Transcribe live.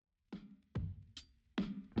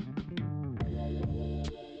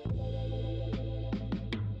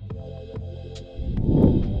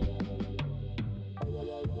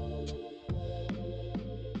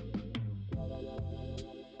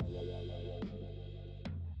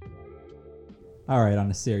All right, on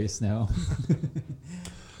a serious note.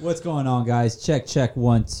 What's going on, guys? Check, check,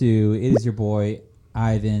 1, 2. It is your boy,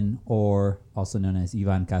 Ivan, or also known as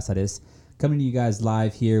Ivan Casares, coming to you guys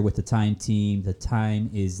live here with the Time Team. The time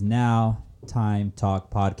is now, Time Talk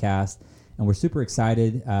Podcast, and we're super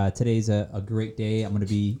excited. Today's a great day. I'm going to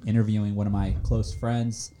be interviewing one of my close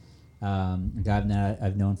friends, a guy that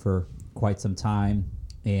I've known for quite some time,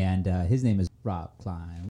 and his name is Rob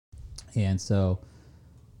Klein. And so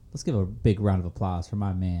let's give a big round of applause for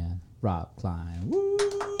my man, Rob Klein. Woo!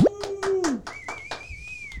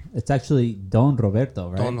 It's actually Don Roberto,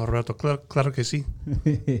 right? Don Roberto, claro que sí.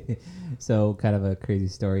 So kind of a crazy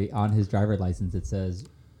story. On his driver's license, it says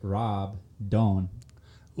Rob Don.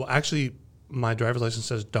 Well, actually, my driver's license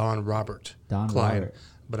says Don Robert Don Klein, Robert.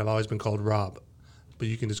 but I've always been called Rob. But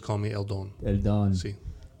you can just call me El Don. El Don. See,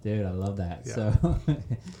 Dude, I love that. Yeah. So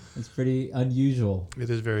it's pretty unusual. it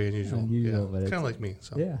is very unusual. But Kind it's of like me,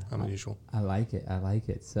 so yeah, I'm unusual. I like it. I like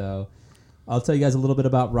it. So I'll tell you guys a little bit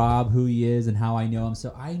about Rob, who he is, and how I know him.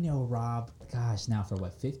 So I know Rob, gosh, now for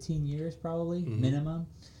what, 15 years probably, minimum.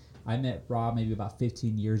 I met Rob maybe about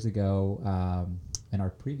 15 years ago in our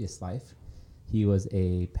previous life. He was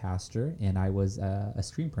a pastor, and I was a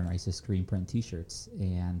screen printer. I used to screen print T-shirts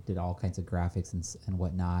and did all kinds of graphics and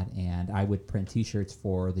whatnot. And I would print T-shirts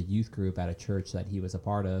for the youth group at a church that he was a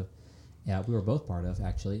part of. Yeah, we were both part of,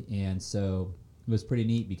 actually. And so it was pretty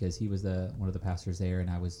neat because he was one of the pastors there, and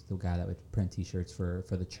I was the guy that would print T-shirts for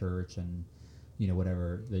the church and, you know,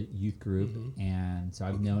 whatever, the youth group. And so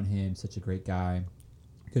I've known him, such a great guy,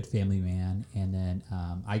 good family man. And then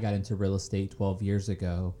I got into real estate 12 years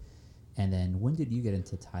ago. And then when did you get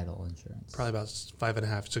into title insurance? Probably about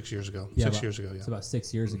 5.5, 6 years ago. Yeah, 6 years ago, yeah. So about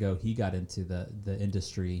 6 years ago, he got into the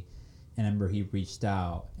industry. And I remember he reached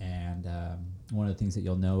out. And one of the things that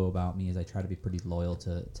you'll know about me is I try to be pretty loyal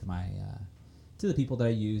to my to the people that I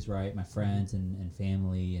use, right? My friends and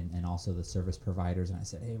family and also the service providers. And I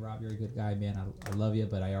said, hey, Rob, you're a good guy, man. I love you,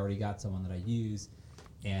 but I already got someone that I use.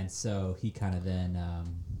 And so he kind of then...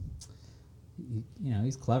 you know,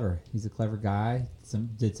 he's clever. He's a clever guy.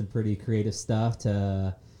 Did some pretty creative stuff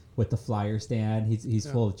with the flyer stand. He's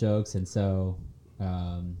full of jokes, and so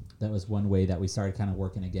that was one way that we started kind of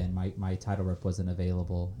working again. My title rep wasn't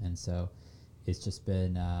available, and so it's just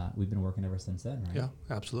been we've been working ever since then, right? Yeah,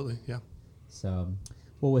 absolutely, yeah. So,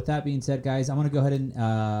 well, with that being said, guys, I'm going to go ahead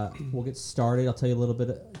and we'll get started. I'll tell you a little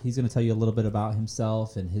bit. He's going to tell you a little bit about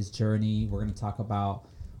himself and his journey. We're going to talk about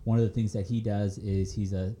one of the things that he does is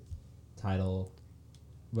he's a title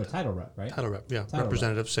rep, right? Title rep, yeah. Title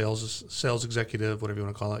Representative, sales executive, whatever you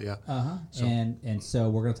want to call it, yeah. So- And so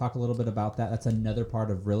we're going to talk a little bit about that. That's another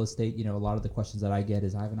part of real estate. You know, a lot of the questions that I get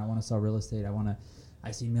is, Ivan, I want to sell real estate.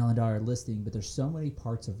 I see $1 million listing, but there's so many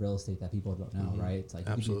parts of real estate that people don't know, right? It's like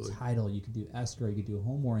you can do title, you can do escrow, you can do a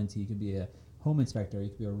home warranty, you can be a home inspector, you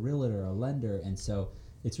can be a realtor, a lender, and so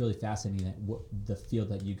it's really fascinating that the field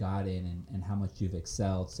that you got in and how much you've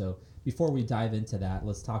excelled. So before we dive into that,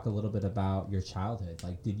 let's talk a little bit about your childhood.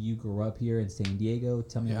 Like, did you grow up here in San Diego?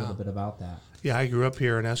 Tell me a little bit about that. Yeah, I grew up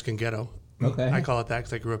here in Escondido. Okay. I call it that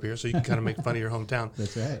because I grew up here, so you can kind of make fun of your hometown.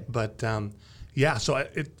 That's right. But yeah, so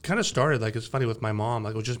it kind of started like it's funny with my mom.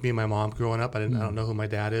 Like it was just me and my mom growing up. I don't know who my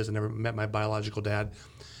dad is. I never met my biological dad,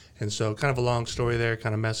 and so kind of a long story there,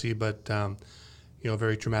 kind of messy, but you know,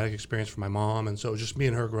 very traumatic experience for my mom. And so it was just me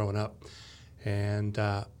and her growing up, and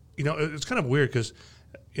you know, it's kind of weird because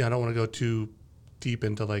I don't want to go too deep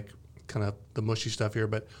into like kind of the mushy stuff here,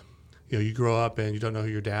 but you know, you grow up and you don't know who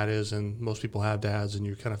your dad is, and most people have dads, and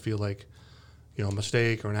you kind of feel like, you know, a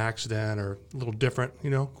mistake or an accident or a little different, you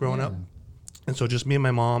know, growing up. And so just me and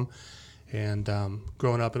my mom and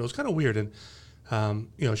growing up, and it was kind of weird. And,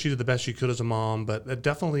 you know, she did the best she could as a mom, but it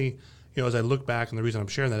definitely, you know, as I look back, and the reason I'm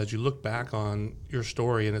sharing that is you look back on your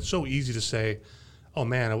story, and it's so easy to say, oh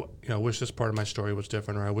man, I wish this part of my story was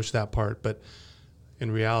different, or I wish that part. But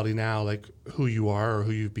in reality now, like who you are or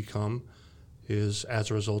who you've become is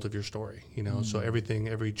as a result of your story, you know. So everything,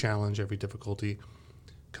 every challenge, every difficulty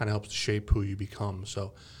kind of helps to shape who you become.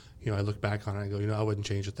 So, you know, I look back on it and I go, you know, I wouldn't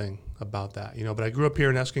change a thing about that, you know. But I grew up here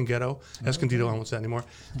in Escondido. Escondido, I won't say that anymore.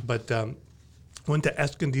 But went to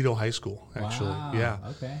Escondido High School, actually. Wow. Yeah.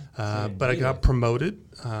 Okay. But I got promoted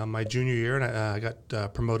my junior year, and I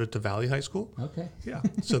got promoted to Valley High School. Okay. Yeah.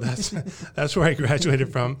 So that's where I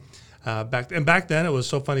graduated from. Back then, it was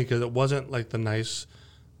so funny because it wasn't like the nice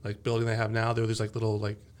like building they have now. There were these like little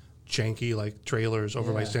like janky like trailers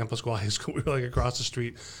over by San Pasqual High School. We were like across the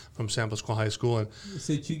street from San Pasqual High School. And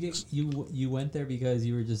so did you went there because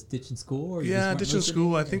you were just ditching school, or ditching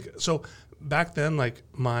school. I think so. Back then, like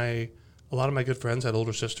my a lot of my good friends had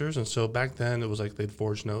older sisters, and so back then it was like they'd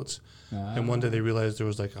forge notes. And one day they realized there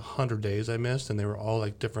was like 100 days I missed, and they were all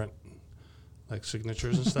like different like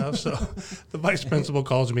signatures and stuff. So the vice principal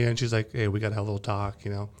calls me and she's like, "Hey, we got to have a little talk,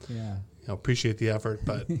 you know. Yeah. Appreciate the effort,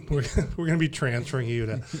 but we're going to be transferring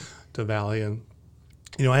you to Valley." And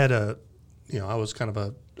I was kind of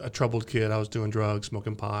a troubled kid. I was doing drugs,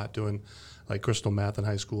 smoking pot, doing like crystal meth in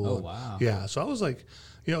high school. Oh, wow. Yeah, so I was like,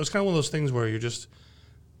 it was kind of one of those things where you're just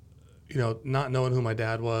not knowing who my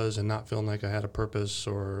dad was and not feeling like I had a purpose,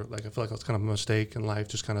 or like I feel like that's kind of a mistake in life,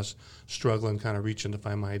 just kind of struggling, kind of reaching to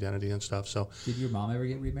find my identity and stuff. So did your mom ever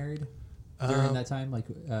get remarried during that time, like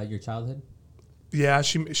your childhood? Yeah,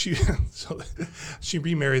 she so she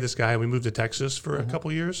remarried this guy, and we moved to Texas for a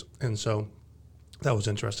couple years, and so that was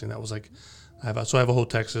interesting. That was like, I have a whole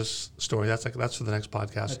Texas story. That's for the next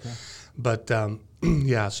podcast. Okay. But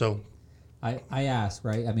yeah, so I ask,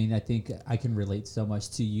 right? I mean, I think I can relate so much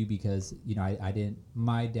to you because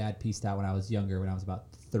my dad pieced out when I was younger, when I was about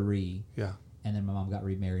 3. Yeah. And then my mom got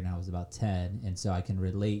remarried when I was about 10. And so I can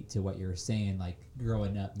relate to what you're saying, like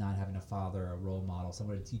growing up, not having a father, a role model,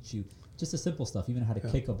 someone to teach you just the simple stuff, even how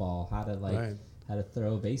to kick a ball, how to how to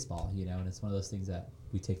throw a baseball, and it's one of those things that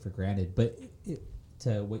we take for granted. But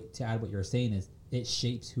to add what you're saying is it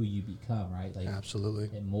shapes who you become, right? Like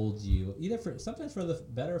absolutely, it molds you sometimes for the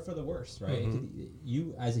better or for the worse, right? Mm-hmm.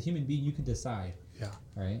 You as a human being, you can decide. Yeah.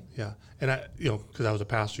 Right. Yeah. And I, because I was a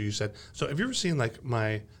pastor, you said, so have you ever seen like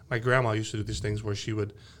my grandma used to do these things where she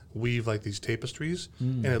would weave like these tapestries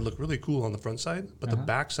and it looked really cool on the front side, but the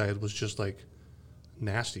back side was just like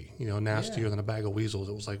nasty, nastier than a bag of weasels.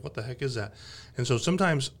 It was like, what the heck is that? And so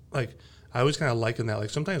sometimes, like, I always kind of liken that. Like,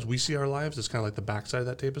 sometimes we see our lives as kind of like the backside of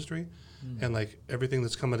that tapestry, and like everything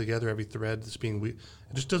that's coming together, every thread that's being it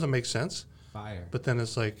just doesn't make sense. Fire. But then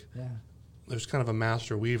it's like, there's kind of a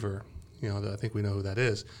master weaver, that I think we know who that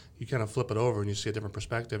is. You kind of flip it over and you see a different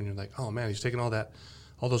perspective, and you're like, oh man, he's taking all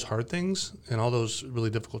those hard things and all those really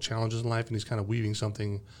difficult challenges in life, and he's kind of weaving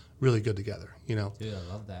something really good together, Dude,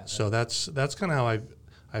 I love that. So that's kind of how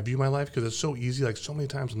I view my life, because it's so easy. Like, so many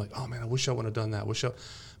times I'm like, oh man, I wish I would have done that.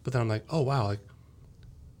 But then I'm like, oh wow, like,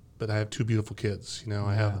 but I have 2 beautiful kids.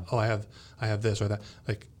 I have this or that.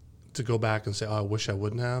 Like, to go back and say, oh, I wish I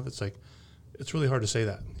wouldn't have. It's like, it's really hard to say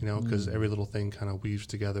that, because every little thing kind of weaves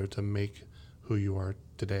together to make who you are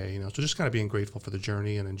today. So just kind of being grateful for the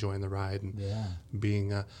journey and enjoying the ride, and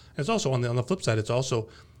being. It's also on the flip side. It's also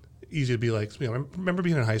easy to be like, remember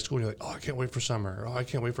being in high school and you're like, oh, I can't wait for summer. Oh, I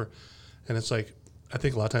can't wait for, and it's like, I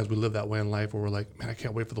think a lot of times we live that way in life where we're like, man, I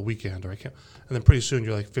can't wait for the weekend, or I can't. And then pretty soon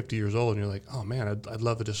you're like 50 years old and you're like, oh man, I'd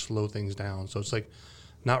love to just slow things down. So it's like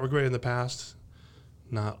not regretting the past,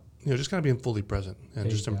 not, just kind of being fully present and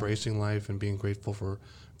just embracing life and being grateful for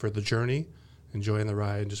the journey, enjoying the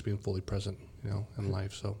ride, and just being fully present, in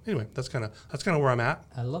life. So anyway, that's kind of where I'm at.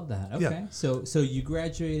 I love that. Okay. Yeah. So you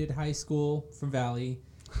graduated high school from Valley.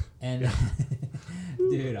 And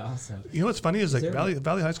dude, awesome. What's funny is like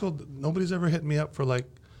Valley High School, nobody's ever hit me up for like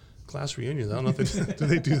class reunions. I don't know if do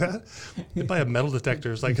they do that? They probably have metal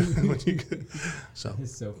detectors like when you so.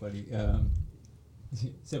 It's so funny.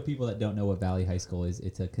 So people that don't know what Valley High School is,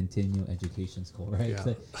 it's a continuing education school, right? Yeah.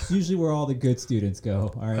 So it's usually where all the good students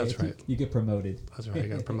go. All right. That's right. You get promoted. That's right. I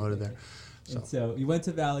got promoted there. And so you went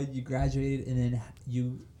to Valley, you graduated, and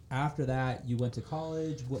then after that, you went to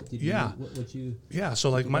college. What did you? What would you? Yeah. So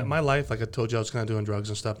like my life, like I told you, I was kind of doing drugs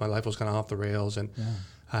and stuff. My life was kind of off the rails, and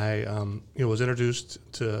I was introduced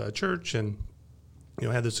to a church, and I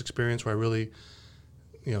had this experience where I really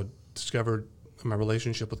discovered my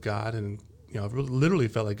relationship with God, and I literally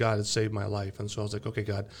felt like God had saved my life. And so I was like, okay,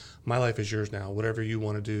 God, my life is yours now. Whatever you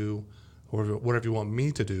want to do, or whatever you want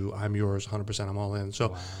me to do, I'm yours 100%. I'm all in.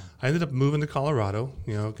 So I ended up moving to Colorado,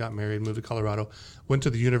 got married, moved to Colorado, went to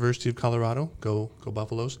the University of Colorado, go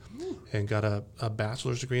Buffaloes, and got a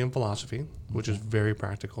bachelor's degree in philosophy, which is very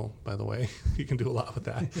practical, by the way. You can do a lot with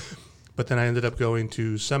that. But then I ended up going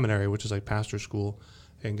to seminary, which is like pastor school,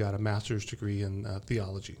 and got a master's degree in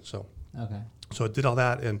theology. So I did all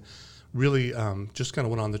that, and really just kind of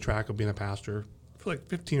went on the track of being a pastor for like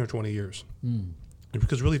 15 or 20 years.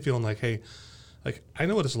 Because really feeling like, hey, like I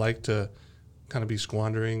know what it's like to kind of be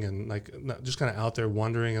squandering and like just kind of out there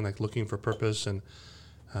wandering and like looking for purpose. And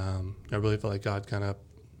I really felt like God kind of,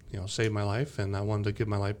 saved my life, and I wanted to give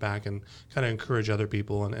my life back and kind of encourage other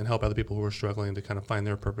people and help other people who are struggling to kind of find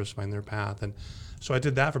their purpose, find their path. And so I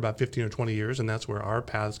did that for about 15 or 20 years, and that's where our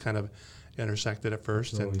paths kind of intersected at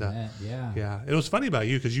first. And it was funny about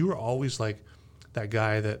you because you were always like that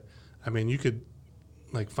guy that, I mean, you could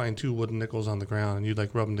like find 2 wooden nickels on the ground and you'd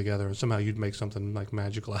like rub them together and somehow you'd make something like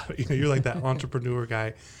magical out of it. You're like that entrepreneur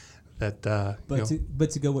guy that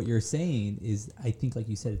But to go what you're saying is, I think like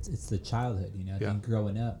you said, it's the childhood. I think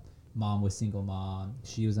growing up, mom was single mom.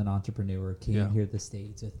 She was an entrepreneur. Came here to the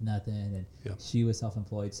States with nothing, and she was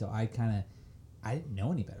self-employed. So I didn't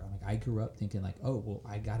know any better. I grew up thinking like, oh well,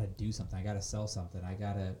 I gotta do something. I gotta sell something. I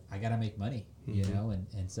gotta make money.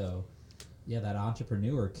 And so that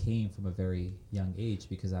entrepreneur came from a very young age,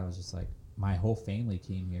 because I was just like, my whole family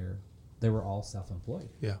came here. They were all self-employed.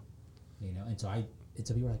 Yeah. And so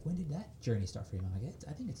people were like, when did that journey start for you? I'm like,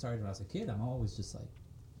 I think it started when I was a kid. I'm always just like,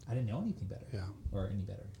 I didn't know anything better. Yeah. Or any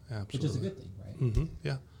better. Absolutely. Which is a good thing, right? Mm-hmm.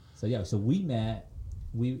 Yeah. So we met,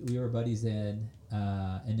 we were buddies then,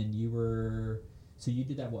 and then you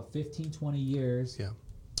did that, 15, 20 years? Yeah.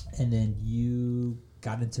 And then you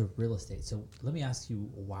got into real estate. So let me ask you,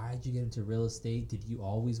 why did you get into real estate? Did you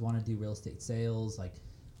always want to do real estate sales? Like,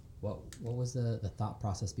 what was the thought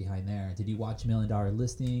process behind there? Did you watch $1 Million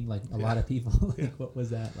Listing like a lot of people? What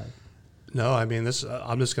was that like? No, I mean, this.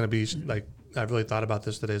 I'm just going to be like, I really thought about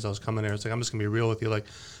this today as I was coming there. It's like, I'm just going to be real with you. Like,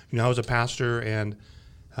 I was a pastor, and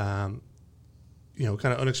kind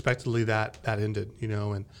of unexpectedly that ended.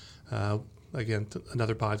 And again,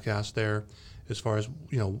 another podcast there, as far as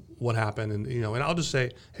what happened, and I'll just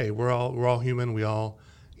say, hey, we're all human. We all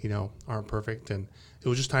aren't perfect, and it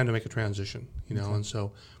was just time to make a transition. And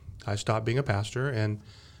so I stopped being a pastor, and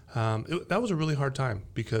that was a really hard time,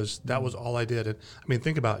 because that was all I did. And I mean,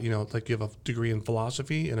 think about, like you have a degree in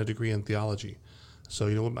philosophy and a degree in theology. So,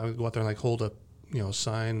 I would go out there and like hold a,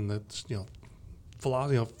 sign that's,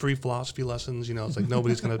 free philosophy lessons, it's like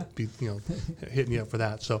nobody's going to be, hitting you up for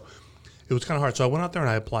that. So it was kind of hard. So I went out there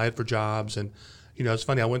and I applied for jobs, and, it's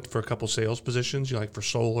funny. I went for a couple sales positions, like for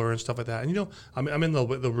solar and stuff like that. And, I'm in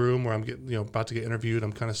the room where I'm getting, about to get interviewed.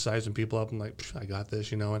 I'm kind of sizing people up. I'm like, I got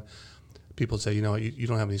this, and people say, you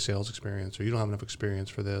don't have any sales experience, or you don't have enough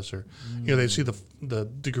experience for this, or, they see the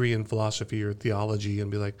degree in philosophy or theology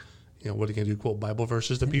and be like, what are you going to do, quote Bible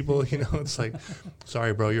verses to people? It's like,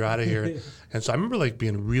 sorry, bro, you're out of here. And so I remember like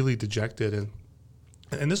being really dejected.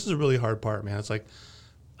 And this is a really hard part, man. It's like,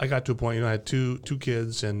 I got to a point, I had two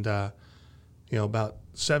kids, and, about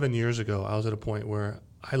 7 years ago, I was at a point where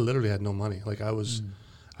I literally had no money. Like I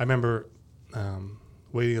remember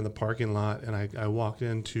waiting in the parking lot, and I walked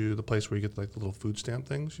into the place where you get like the little food stamp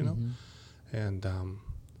things, and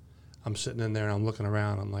I'm sitting in there and I'm looking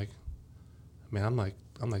around. I'm like, man, I'm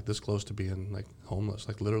like this close to being like homeless,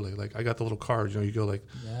 like literally. Like I got the little card, you go like,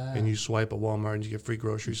 and you swipe at Walmart and you get free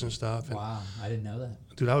groceries and stuff. And, wow, I didn't know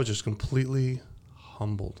that. Dude, I was just completely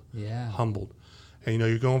humbled. Yeah. Humbled. And,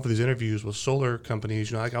 you're going for these interviews with solar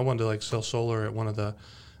companies. Like I wanted to like sell solar at one of the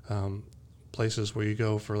places where you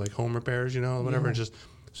go for like home repairs, whatever, and just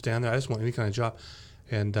stand there. I just want any kind of job.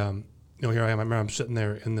 And, here I am. I remember I'm sitting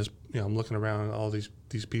there in this, I'm looking around at all these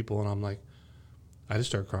people, and I'm like, I just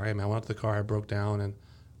started crying, man. I went out to the car, I broke down, and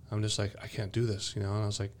I'm just like, I can't do this, and I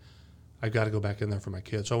was like, I've got to go back in there for my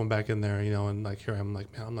kids. So I went back in there, and like here I'm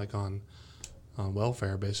like, man, I'm like on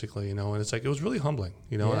welfare basically, and it's like, it was really humbling,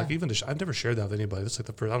 like even I've never shared that with anybody. That's like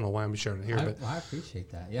the first, I don't know why I'm sharing it here, but I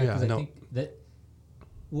appreciate that. Yeah, because I think that,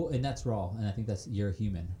 well, and that's raw, and I think that's, you're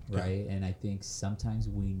human, right? And I think sometimes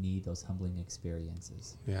we need those humbling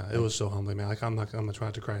experiences. Yeah, it was so humbling, man. Like I'm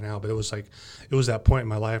trying to cry now, but it was like, it was that point in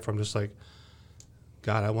my life where I'm just like,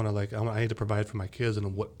 God, I need to provide for my kids,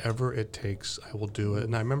 and whatever it takes, I will do it.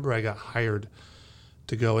 And I remember I got hired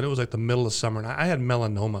to go, and it was like the middle of summer, and I had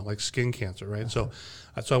melanoma, like skin cancer, right? So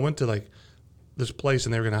I went to like this place,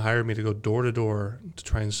 and they were going to hire me to go door to door to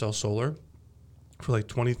try and sell solar for like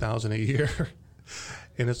 $20,000 a year.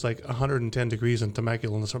 And it's like 110 degrees in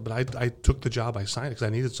Temecula in the summer, but I took the job, I signed it because I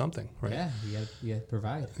needed something, right? Yeah, you got to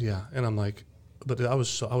provide. Yeah, and I'm like, but I was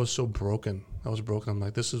so broken. I was broken. I'm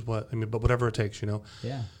like, this is what, but whatever it takes,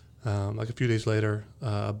 Yeah. Like a few days later,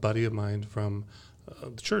 a buddy of mine from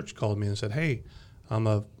the church called me and said, hey, I'm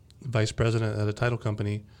a vice president at a title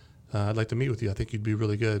company. I'd like to meet with you. I think you'd be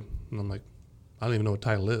really good. And I'm like, I don't even know what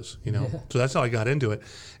title is, Yeah. So that's how I got into it.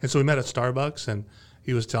 And so we met at Starbucks, and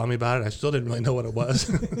he was telling me about it. I still didn't really know what it was.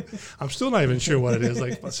 I'm still not even sure what it is,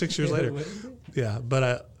 like about 6 years later. Yeah,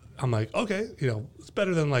 but I'm like, okay, it's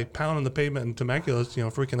better than like pounding the pavement in Temecula,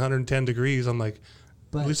 freaking 110 degrees. I'm like,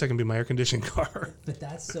 at least I can be my air-conditioned car. But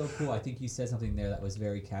that's so cool. I think you said something there that was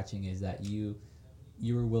very catching, is that you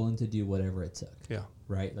were willing to do whatever it took. Yeah.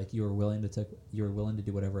 Right? Like you were willing to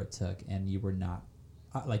do whatever it took, and you were not,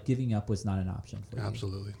 like giving up was not an option for you.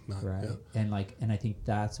 Absolutely not. Right. Yeah. And I think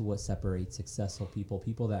that's what separates successful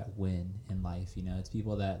people that win in life. It's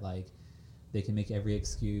people that like, they can make every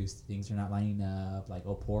excuse, things are not lining up, like,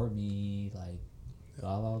 oh, poor me, like,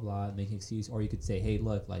 blah, blah, blah, make an excuse. Or you could say, hey,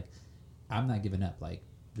 look, like, I'm not giving up. Like,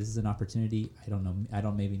 this is an opportunity. I don't know. I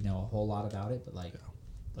don't maybe know a whole lot about it, but like,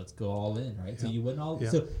 let's go all in, right? So you went all. Yeah.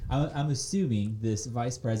 So I'm assuming this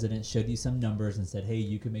vice president showed you some numbers and said, hey,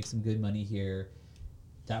 you can make some good money here.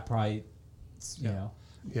 That probably, you know.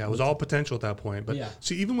 Yeah, it was all potential at that point. But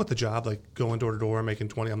see, even with the job, like going door to door, making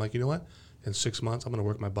 20, I'm like, you know what? In 6 months, I'm going to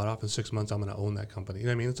work my butt off. In 6 months, I'm going to own that company. You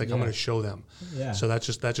know what I mean? It's like I'm going to show them. Yeah. So that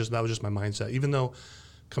was just my mindset. Even though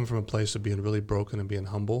coming from a place of being really broken and being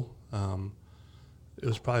humble, it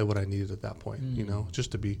was probably what I needed at that point. You know,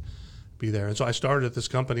 just to be there. And so I started at this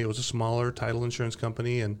company. It was a smaller title insurance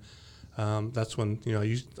company, and that's when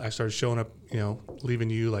I started showing up.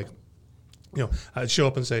 Leaving you like. I'd show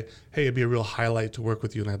up and say, "Hey, it'd be a real highlight to work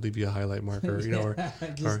with you," and I'd leave you a highlight marker, or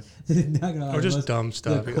just dumb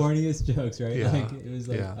stuff. The corniest jokes, right? Yeah, like it was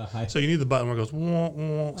like a high. So you need the button where it goes, wah,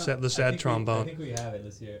 wah, the sad trombone. I think we have it.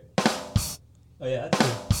 Let's hear it. Oh yeah, that's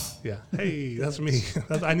it. Yeah. Hey, that's me.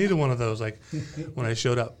 I needed one of those, like when I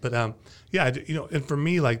showed up. But and for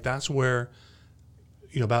me, like that's where,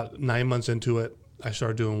 about 9 months into it, I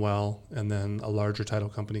started doing well, and then a larger title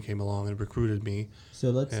company came along and recruited me. So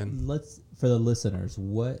let's for the listeners,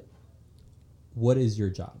 what is your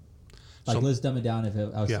job? Like, let's dumb it down.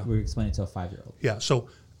 We're explaining to a 5-year-old. Yeah. So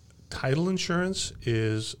title insurance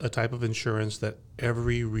is a type of insurance that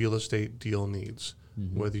every real estate deal needs,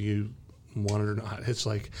 whether you want it or not.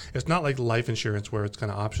 It's not like life insurance where it's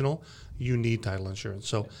kind of optional. You need title insurance.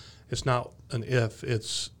 So it's not an if,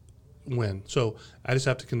 it's when. So I just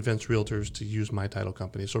have to convince realtors to use my title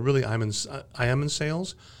company. So really I am in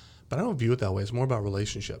sales, but I don't view it that way. It's more about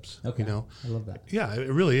relationships. Okay. I love that. Yeah, it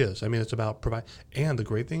really is. I mean, it's about provide. And the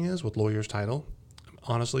great thing is with Lawyers Title,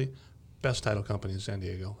 honestly, best title company in San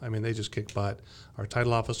Diego. I mean, they just kick butt. Our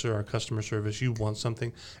title officer, our customer service, you want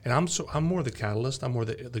something. And I'm more the catalyst. I'm more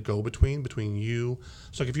the go-between between you.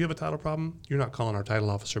 So like if you have a title problem, you're not calling our title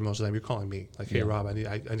officer most of the time. You're calling me. Like, hey, Rob,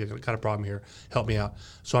 I got a problem here. Help me out.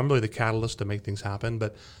 So I'm really the catalyst to make things happen,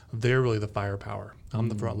 but they're really the firepower. I'm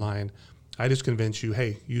the front line. I just convince you,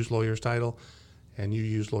 hey, use Lawyers Title. And you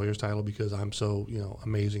use Lawyers Title because I'm so,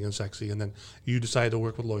 amazing and sexy. And then you decide to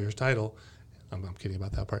work with Lawyers Title. I'm kidding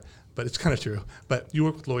about that part, but it's kind of true. But you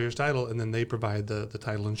work with Lawyers Title, and then they provide the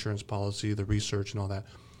title insurance policy, the research, and all that.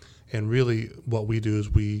 And really, what we do is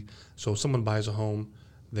so if someone buys a home,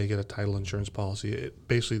 they get a title insurance policy. It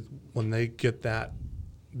basically, when they get that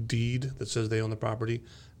deed that says they own the property,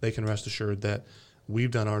 they can rest assured that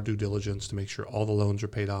we've done our due diligence to make sure all the loans are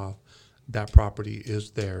paid off. That property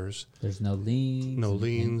is theirs. There's no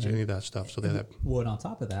liens. Any of that stuff. So and on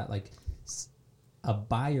top of that, like, a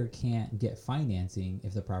buyer can't get financing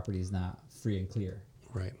if the property is not free and clear.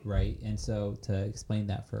 Right. And so to explain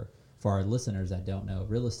that for our listeners that don't know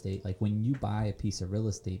real estate, like when you buy a piece of real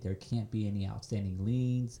estate, there can't be any outstanding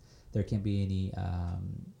liens. There can't be any,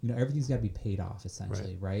 everything's got to be paid off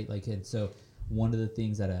essentially. Right. Like, and so one of the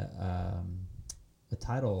things that a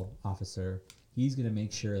title officer, he's going to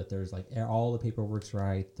make sure that there's like all the paperwork's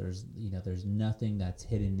right. There's nothing that's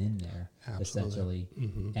hidden in there. Absolutely.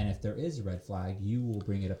 Essentially. And if there is a red flag, you will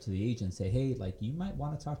bring it up to the agent and say, hey, like you might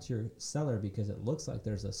want to talk to your seller because it looks like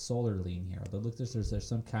there's a solar lien here. Or there's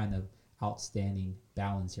some kind of outstanding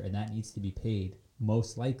balance here, and that needs to be paid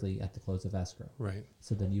most likely at the close of escrow. Right.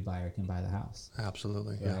 So the new buyer can buy the house.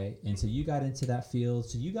 Absolutely. Right. Yeah. And so you got into that field.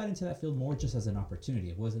 So you got into that field more just as an opportunity.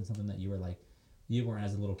 It wasn't something that you were like, you weren't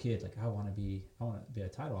as a little kid like I want to be a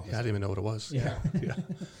title officer. Yeah, I didn't even know what it was. Yeah.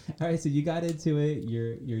 All right, so you got into it.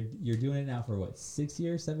 You're doing it now for what, 6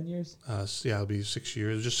 years, 7 years? It'll be 6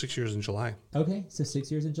 years. Just 6 years in July. Okay, so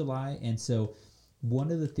 6 years in July, and so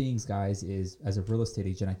one of the things, guys, is as a real estate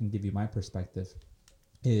agent, I can give you my perspective.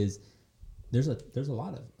 Is there's a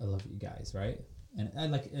lot of I love you guys, right?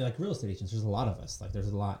 And like real estate agents, there's a lot of us. Like there's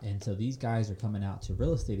a lot, and so these guys are coming out to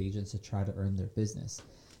real estate agents to try to earn their business,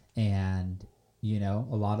 and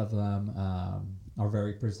a lot of them are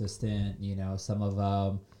very persistent. Some of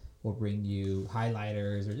them will bring you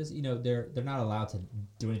highlighters or just, they're not allowed to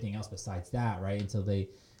do anything else besides that, right? And so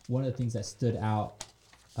one of the things that stood out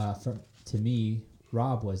to me,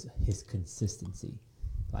 Rob, was his consistency.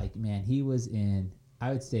 Like, man, he was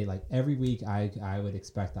I would say like every week I would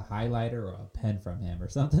expect a highlighter or a pen from him or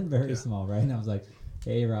something very small, right? And I was like,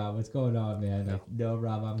 hey, Rob, what's going on, man? Like, no,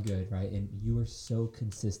 Rob, I'm good, right? And you were so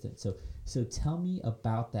consistent. So tell me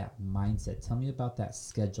about that mindset. Tell me about that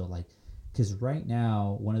schedule. Like, because right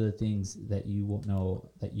now, one of the things that you won't know,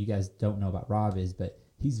 that you guys don't know about Rob but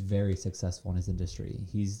he's very successful in his industry.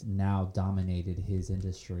 He's now dominated his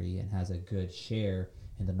industry and has a good share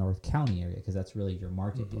in the North County area because that's really your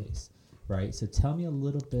marketplace. right? So tell me a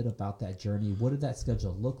little bit about that journey. What did that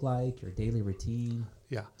schedule look like? Your daily routine?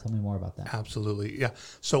 Yeah, Tell me more about that. absolutely. Yeah.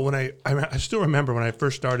 So when I still remember when I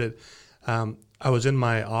first started, I was in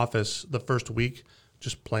my office the first week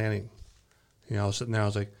just planning. You know, I was sitting there, I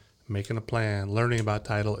was like making a plan, learning about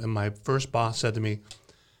title. And my first boss said to me,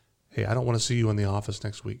 "Hey, I don't want to see you in the office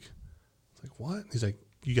next week." I was like, "What?" He's like,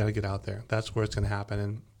 "You got to get out there. That's where it's going to happen."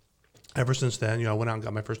 And ever since then, you know, I went out and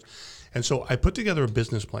got my first. And so I put together a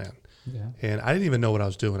business plan. Yeah. And I didn't even know what I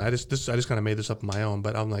was doing. I just kind of made this up on my own.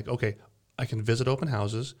 But I'm like, okay, I can visit open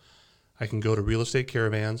houses. I can go to real estate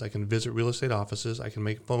caravans. I can visit real estate offices. I can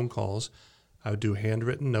make phone calls. I would do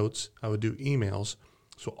handwritten notes. I would do emails.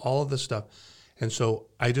 So all of this stuff. And so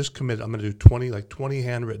I just committed, I'm going to do 20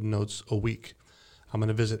 handwritten notes a week. I'm going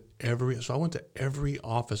to visit so I went to every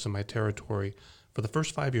office in my territory for the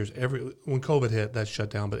first 5 years. When COVID hit, that shut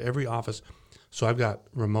down, but every office. So I've got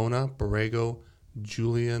Ramona, Borrego,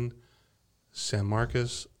 Julian, San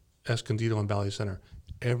Marcos, Escondido, and Valley Center.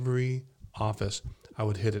 Every office, I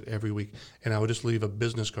would hit it every week. And I would just leave a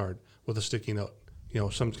business card with a sticky note. You know,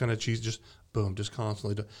 some kind of cheese, just boom, just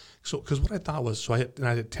constantly. So, because what I thought was, I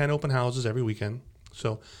did 10 open houses every weekend.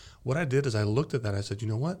 So what I did is I looked at that. I said, you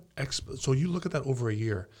know what? So you look at that over a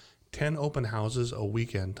year, 10 open houses a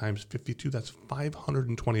weekend times 52, that's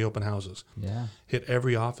 520 open houses. Yeah. Hit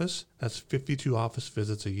every office, that's 52 office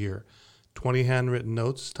visits a year. 20 handwritten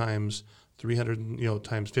notes times 300, you know,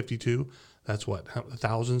 times 52, that's what,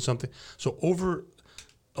 1,000 something. So over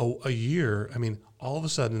a year, I mean, all of a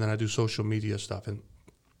sudden, then I do social media stuff. And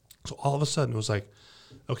so all of a sudden it was like,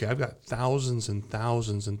 okay, I've got thousands and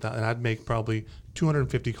thousands and I'd make probably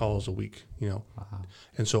 250 calls a week, you know. Wow.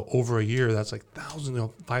 And so over a year, that's like 1,000, you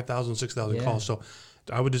know, 5,000, 6,000 Yeah. calls. So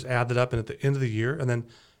I would just add that up, and at the end of the year, and then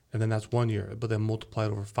that's 1 year, but then multiply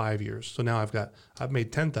it over 5 years. So now I've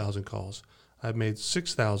made 10,000 calls. I've made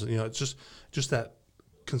 6,000. You know, it's just that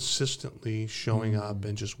consistently showing up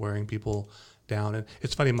and just wearing people down. And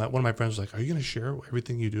it's funny, one of my friends was like, "Are you going to share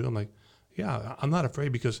everything you do?" I'm like, "Yeah, I'm not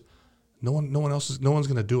afraid, because no one's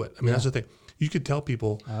going to do it." I mean, that's the thing. You could tell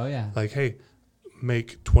people, Oh yeah. like, "Hey,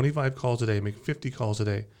 make 25 calls a day, make 50 calls a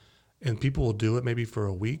day," and people will do it maybe for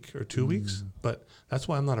a week or 2 weeks. But that's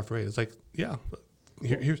why I'm not afraid. It's like, yeah,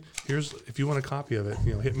 here's if you want a copy of it,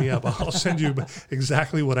 you know, hit me up. I'll send you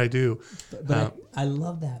exactly what I do. But I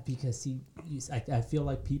love that, because see, I feel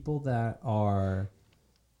like people that are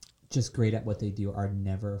just great at what they do are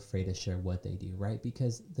never afraid to share what they do, right?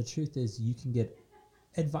 Because the truth is, you can get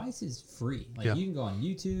advice is free. Like you can go on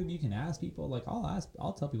YouTube, you can ask people. Like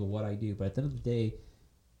I'll tell people what I do, but at the end of the day,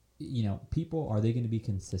 you know, people, are they going to be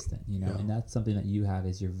consistent? You know, and that's something that you have,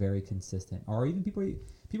 is you're very consistent. Or even people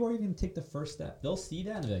are even take the first step. They'll see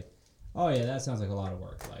that and be like, "Oh yeah, that sounds like a lot of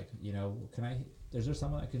work. Like, you know, is there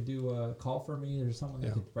someone that can do a call for me? Is there someone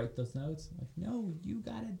that could write those notes?" Like, no, you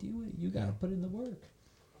got to do it. You got to put in the work,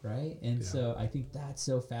 right? And so I think that's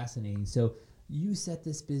so fascinating. So you set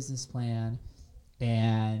this business plan,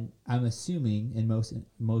 and I'm assuming in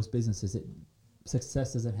most businesses,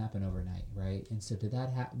 success doesn't happen overnight, right? And so did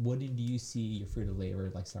that when did you see your fruit of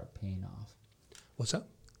labor like start paying off? What's up?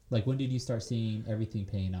 Like, when did you start seeing everything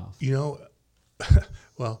paying off? You know,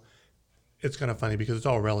 well, it's kind of funny because it's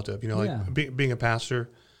all relative. You know, like being a pastor,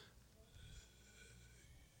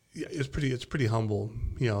 it's pretty humble.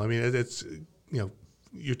 You know, I mean, it's you know,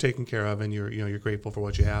 you're taken care of, and you're grateful for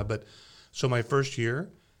what you have. But so my first year,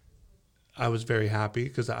 I was very happy,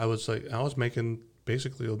 because I was making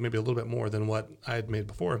basically maybe a little bit more than what I had made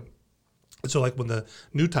before. And so, like, when the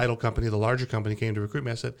new title company, the larger company, came to recruit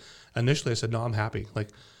me, I said, no, I'm happy. Like,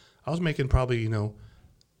 I was making probably, you know,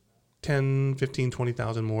 10, 15,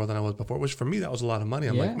 20,000 more than I was before, which for me, that was a lot of money.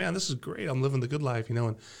 I'm like, man, this is great. I'm living the good life, you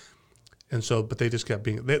know. And so, but they just kept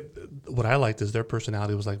what I liked is their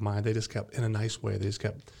personality was like mine. They just kept, in a nice way, they just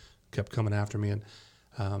kept coming after me.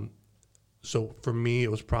 And so for me,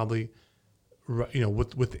 it was probably, you know,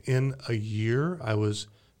 within a year, I was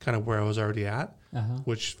kind of where I was already at,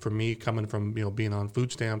 which for me, coming from, you know, being on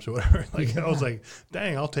food stamps or whatever, like I was like,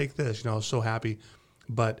 dang, I'll take this. You know, I was so happy.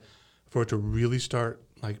 But for it to really start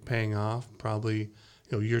like paying off, probably, you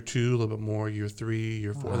know, year 2, a little bit more, year 3,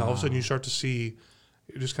 year 4, and all of a sudden you start to see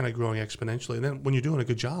you're just kind of growing exponentially. And then when you're doing a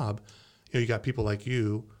good job, you know, you got people like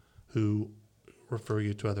you who refer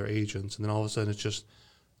you to other agents, and then all of a sudden it just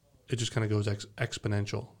kind of goes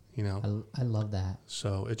exponential. You know, I love that.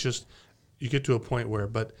 So it's just, you get to a point where,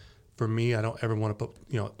 but for me, I don't ever want to put,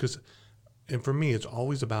 you know, and for me, it's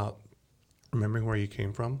always about remembering where you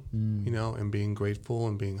came from, you know, and being grateful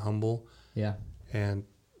and being humble, and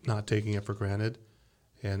not taking it for granted.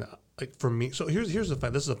 And like for me, so this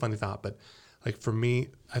is a funny thought, but like for me,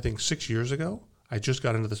 I think 6 years ago, I just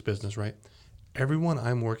got into this business, right? Everyone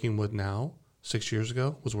I'm working with now, 6 years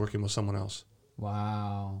ago, was working with someone else.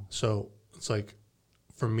 Wow. So it's like,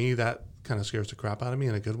 for me, that kind of scares the crap out of me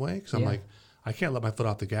in a good way. Because I'm like, I can't let my foot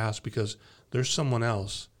off the gas because there's someone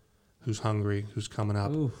else who's hungry, who's coming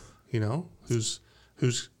up, Oof. who's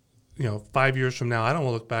 5 years from now, I don't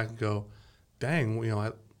want to look back and go, dang,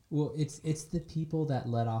 Well, it's the people that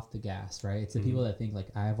let off the gas, right? It's the people that think like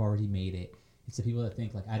I've already made it. It's the people that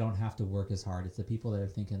think like I don't have to work as hard. It's the people that are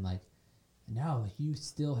thinking like, no, like you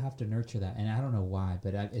still have to nurture that. And I don't know why,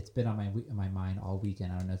 but it's been on my mind all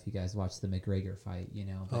weekend. I don't know if you guys watched the McGregor fight,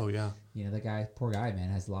 But, oh yeah, the poor guy, man,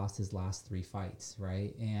 has lost his last 3 fights,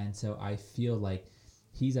 right? And so I feel like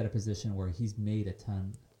he's at a position where he's made a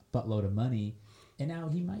buttload of money. And now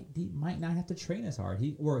he might not have to train as hard.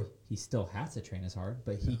 He still has to train as hard,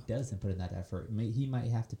 but he doesn't put in that effort. He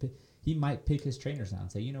might have to pick. He might pick his trainers now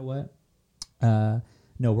and say, you know what,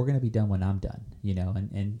 no, we're gonna be done when I'm done.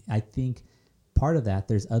 And I think part of that,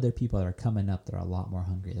 there's other people that are coming up that are a lot more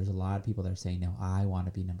hungry. There's a lot of people that are saying, no, I want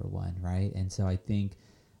to be number one, right? And so I think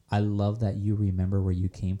I love that you remember where you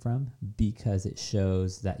came from because it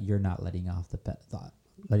shows that you're not letting off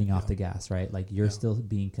the gas, right? Like you're still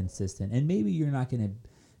being consistent, and maybe you're not going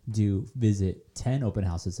to visit 10 open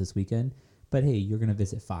houses this weekend, but hey, you're going to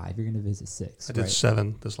visit 5, you're going to visit 6. I did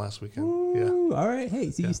 7 this last weekend. Ooh, all right.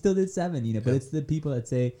 Hey, so you still did 7, but it's the people that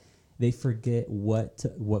say they forget what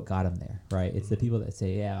got them there, right? It's the people that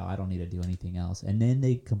say, yeah, I don't need to do anything else. And then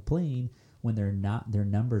they complain when their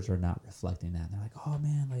numbers are not reflecting that. And they're like, oh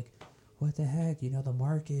man, like what the heck, the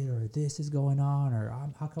market or this is going on, or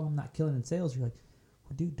how come I'm not killing in sales? You're like,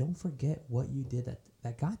 dude, don't forget what you did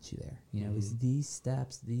that got you there. It was these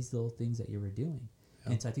steps, these little things that you were doing.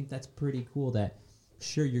 Yeah. And so I think that's pretty cool that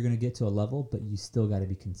sure you're going to get to a level, but you still got to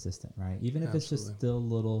be consistent, right? Even if it's just still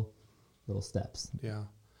little steps. Yeah.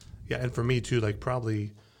 Yeah. And for me too, like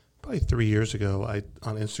probably 3 years ago,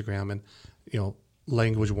 on Instagram, and,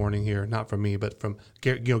 language warning here, not from me, but from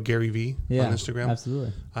Gary Vee on Instagram.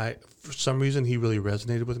 Absolutely. For some reason, he really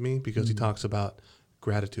resonated with me because he talks about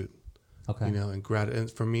gratitude. Okay.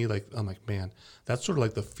 And for me, like, I'm like, man, that's sort of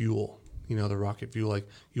like the fuel, the rocket fuel. Like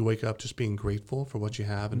you wake up just being grateful for what you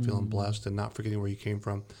have and feeling blessed and not forgetting where you came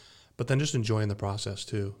from, but then just enjoying the process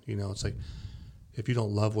too. It's like, if you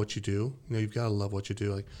don't love what you do, you've got to love what you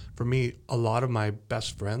do. Like for me, a lot of my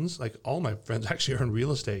best friends, like all my friends actually are in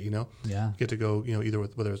real estate, get to go, either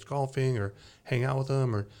whether it's golfing or hang out with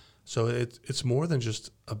them so it's more than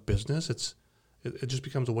just a business. It just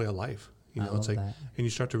becomes a way of life. It's like, and you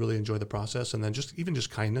start to really enjoy the process, and then just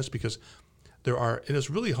kindness, because it is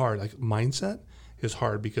really hard. Like mindset is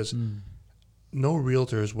hard because no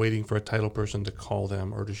realtor is waiting for a title person to call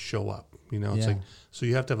them or to show up. It's like, so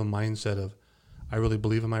you have to have a mindset of, I really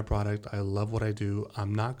believe in my product. I love what I do.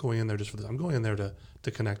 I'm not going in there just for this. I'm going in there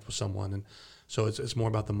to connect with someone. And so it's more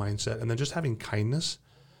about the mindset, and then just having kindness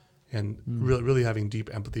and really, really having deep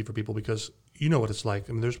empathy for people, because you know what it's like.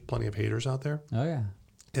 I mean, there's plenty of haters out there. Oh yeah.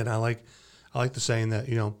 And I like the saying that,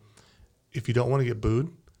 if you don't want to get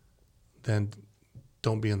booed, then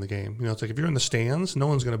don't be in the game. It's like if you're in the stands, no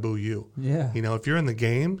one's going to boo you. Yeah. If you're in the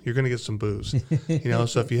game, you're going to get some boos.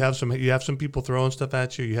 So if you have some people throwing stuff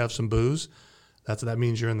at you, you have some boos, that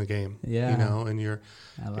means you're in the game. Yeah. And you're.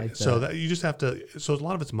 I like that. So that you just have to. So a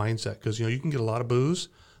lot of it's mindset, because you can get a lot of boos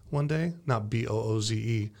one day, not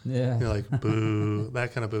BOOZE. Yeah. Like boo,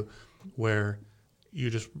 that kind of boo, where you're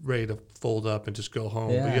just ready to fold up and just go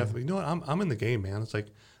home. Yeah. But you have to, I'm in the game, man. It's like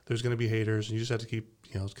there's going to be haters, and you just have to keep,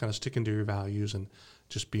 kind of sticking to your values and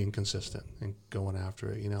just being consistent and going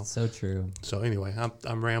after it. So true. So anyway,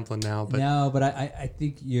 I'm rambling now, but no, but I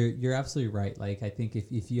think you're absolutely right. Like I think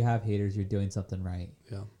if you have haters, you're doing something right.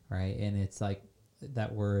 Yeah. Right. And it's like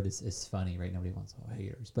that word is funny, right? Nobody wants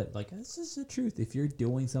haters, but like it's just the truth. If you're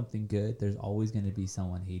doing something good, there's always going to be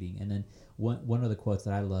someone hating. And then one of the quotes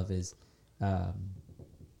that I love is,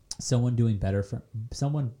 someone doing better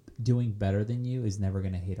than you is never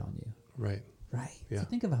going to hate on you. Right. Right. Yeah. So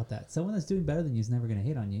think about that. Someone that's doing better than you is never going to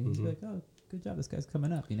hate on you. You'll be like, oh, good job. This guy's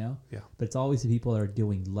coming up, Yeah. But it's always the people that are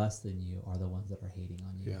doing less than you are the ones that are hating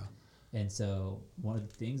on you. Yeah. And so one of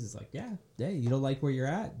the things is like, hey, you don't like where you're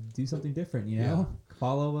at, do something different, Yeah.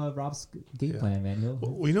 Follow Rob's game plan, man.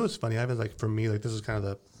 Well, it's funny. I have like, for me, like this is kind of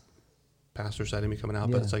the pastor side of me coming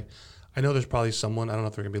out, but it's like, I know there's probably someone, I don't know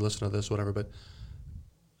if they're going to be listening to this, whatever, but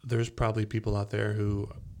there's probably people out there who,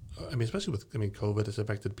 especially with, COVID has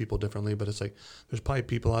affected people differently, but it's like, there's probably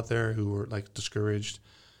people out there who are like discouraged,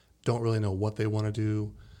 don't really know what they want to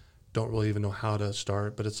do, don't really even know how to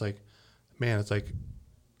start. But it's like, man, it's like,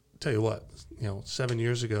 tell you what, 7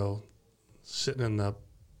 years ago, sitting in the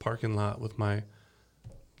parking lot with my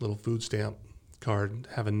little food stamp card,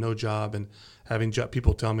 having no job, and having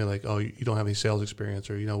people tell me like, oh, you don't have any sales experience,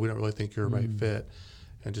 or we don't really think you're a right fit,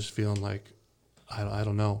 and just feeling like I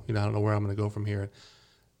don't know, I don't know where I'm going to go from here.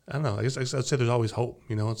 I don't know. I guess I'd say there's always hope.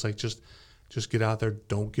 It's like just get out there,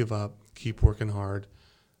 don't give up, keep working hard.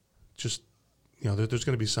 Just there's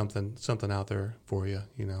going to be something out there for you.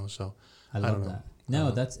 So I love that.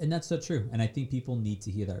 No, that's so true. And I think people need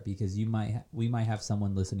to hear that, because we might have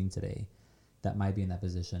someone listening today that might be in that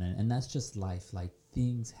position, and that's just life. Like,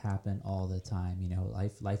 things happen all the time.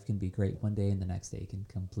 Life can be great one day, and the next day can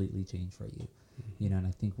completely change for you. And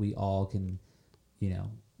I think we all can,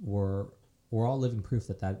 we're all living proof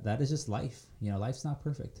that is just life. Life's not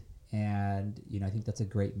perfect, and I think that's a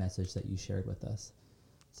great message that you shared with us.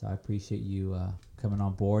 So I appreciate you coming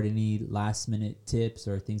on board. Any last minute tips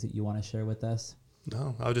or things that you want to share with us?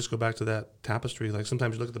 No, I would just go back to that tapestry. Like,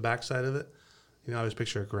 sometimes you look at the back side of it. I always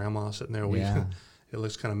picture a grandma sitting there weaving. Yeah. It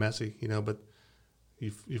looks kind of messy, but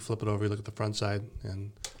you flip it over, you look at the front side,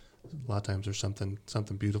 and a lot of times there's something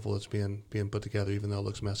beautiful that's being put together, even though it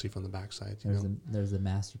looks messy from the back side. There's a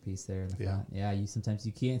masterpiece there in the front. Yeah, sometimes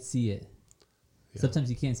you can't see it. Yeah. Sometimes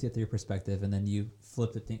you can't see it through your perspective, and then you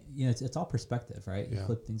flip the thing. It's all perspective, right? You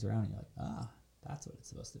flip things around, and you're like, that's what it's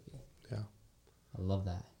supposed to be. Yeah. I love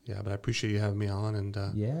that. Yeah, but I appreciate you having me on. And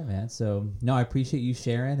yeah, man. So, no, I appreciate you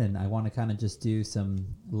sharing, and I want to kind of just do some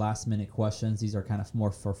last minute questions. These are kind of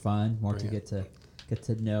more for fun, to get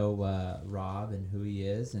to know Rob and who he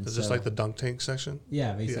is. And is this like the dunk tank section?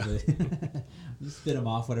 Yeah, basically. Yeah. You spit them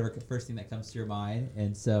off, whatever first thing that comes to your mind.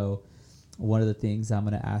 And so, one of the things I'm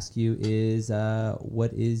going to ask you is,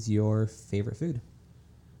 what is your favorite food?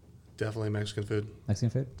 Definitely Mexican food. Mexican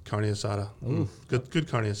food? Carne asada. Good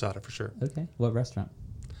carne asada for sure. Okay. What restaurant?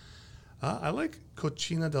 I like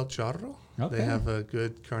Cocina del Charro. Okay. They have a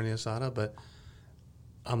good carne asada, but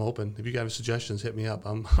I'm open. If you got any suggestions, hit me up.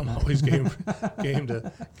 I'm always game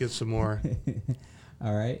to get some more.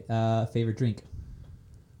 All right. Favorite drink?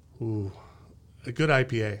 Ooh, a good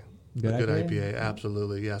IPA. Good IPA,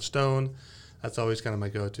 absolutely. Yeah, Stone. That's always kind of my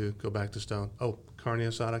go-to. Go back to Stone. Oh, carne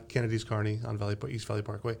asada, Kennedy's Carne on East Valley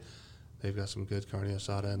Parkway. They've got some good carne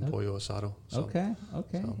asada and pollo asado. So, okay.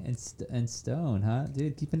 So. And Stone, huh?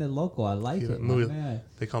 Dude, keeping it local. I like it.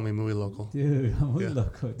 They call me muy local. Dude, muy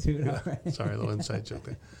local, dude. Yeah. All right. Sorry, a little inside joke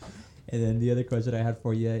there. And then the other question I had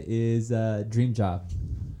for you is dream job.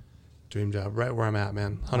 Dream job, right where I'm at,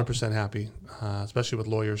 man. 100% happy, especially with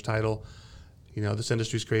lawyer's title. This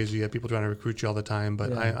industry's crazy. You have people trying to recruit you all the time,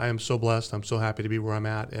 but I am so blessed. I'm so happy to be where I'm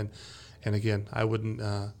at. And again, I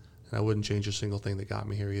wouldn't change a single thing that got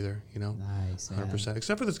me here either. Nice, 100%.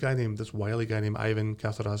 Except for this wily guy named Ivan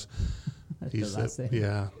Casares. He's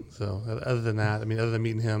yeah. So other than that, other than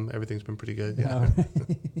meeting him, everything's been pretty good. Yeah.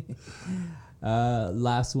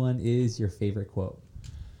 Last one is your favorite quote.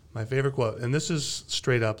 My favorite quote, and this is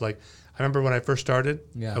straight up. Like, I remember when I first started,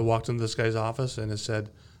 I walked into this guy's office and it said,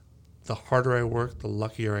 "The harder I work, the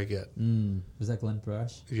luckier I get." Was that Glenn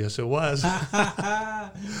Brush? Yes, it was.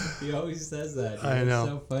 He always says that. Dude. I know.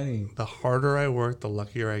 It's so funny. The harder I work, the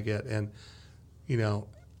luckier I get. And, in a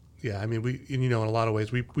lot of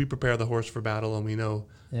ways, we prepare the horse for battle, and we know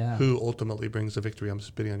who ultimately brings the victory. I'm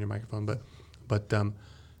spitting on your microphone. But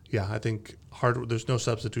I think there's no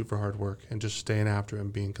substitute for hard work and just staying after it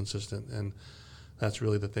and being consistent. And that's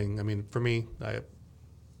really the thing. For me,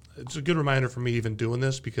 it's a good reminder for me even doing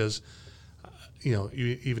this, because you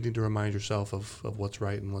even need to remind yourself of what's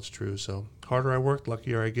right and what's true. So harder I work,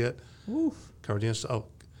 luckier I get. Oof.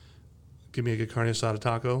 Give me a good carne asada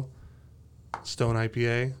taco, Stone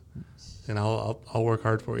IPA, and I'll work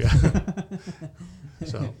hard for you.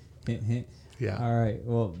 So hint, hint. Yeah. All right.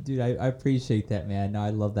 Well, dude, I appreciate that, man. No,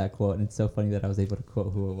 I love that quote, and it's so funny that I was able to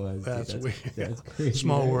quote who it was. That's weird. That's crazy.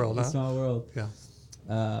 Small world, huh? Small world. Yeah.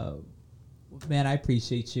 Man, I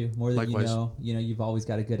appreciate you more than Likewise. you know. You've always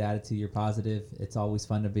got a good attitude. You're positive. It's always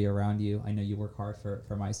fun to be around you. I know you work hard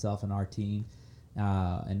for myself and our team,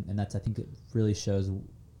 and that's, I think it really shows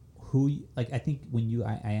I think when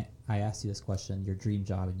I asked you this question, your dream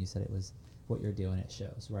job, and you said it was what you're doing, it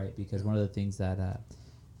shows, right? Because one of the things that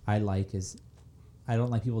I like is, I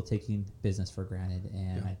don't like people taking business for granted,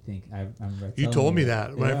 and I think I'm right. You told me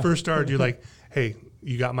that when I first started. You're like, "Hey,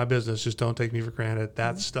 you got my business. Just don't take me for granted."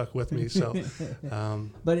 That stuck with me. So,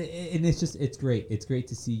 but it's great. It's great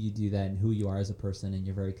to see you do that and who you are as a person, and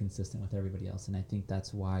you're very consistent with everybody else. And I think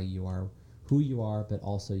that's why you are who you are, but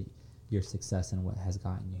also your success and what has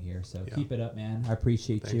gotten you here. So keep it up, man. I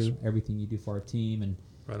appreciate you, everything you do for our team, and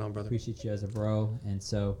right on, brother. Appreciate you as a bro. And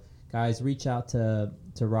so, guys, reach out to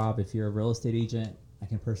Rob if you're a real estate agent. I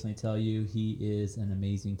can personally tell you he is an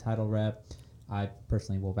amazing title rep. I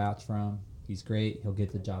personally will vouch for him. He's great. He'll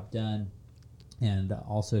get the job done. And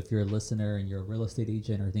also, if you're a listener and you're a real estate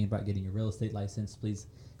agent or thinking about getting your real estate license, please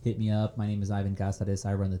hit me up. My name is Ivan Casares.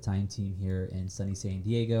 I run the Time team here in sunny San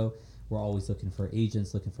Diego. We're always looking for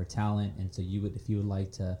agents, looking for talent. And so if you would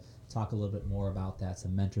like to talk a little bit more about that,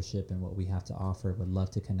 some mentorship and what we have to offer, would love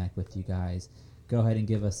to connect with you guys. Go ahead and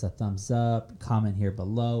give us a thumbs up, comment here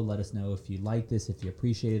below. Let us know if you like this, if you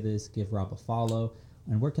appreciated this. Give Rob a follow.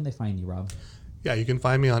 And where can they find you, Rob? Yeah, you can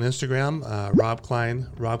find me on Instagram, Rob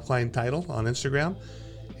Klein Title on Instagram,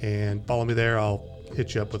 and follow me there. I'll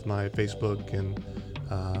hit you up with my Facebook and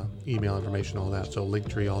email information, all that. So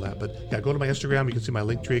Linktree, all that. But yeah, go to my Instagram. You can see my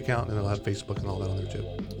Linktree account, and I'll have Facebook and all that on there too.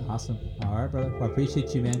 Awesome. All right, brother. Well, I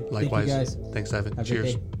appreciate you, man. Likewise. Thank you, guys. Thanks, Evan. Have a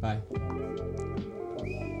Cheers. good day. Bye.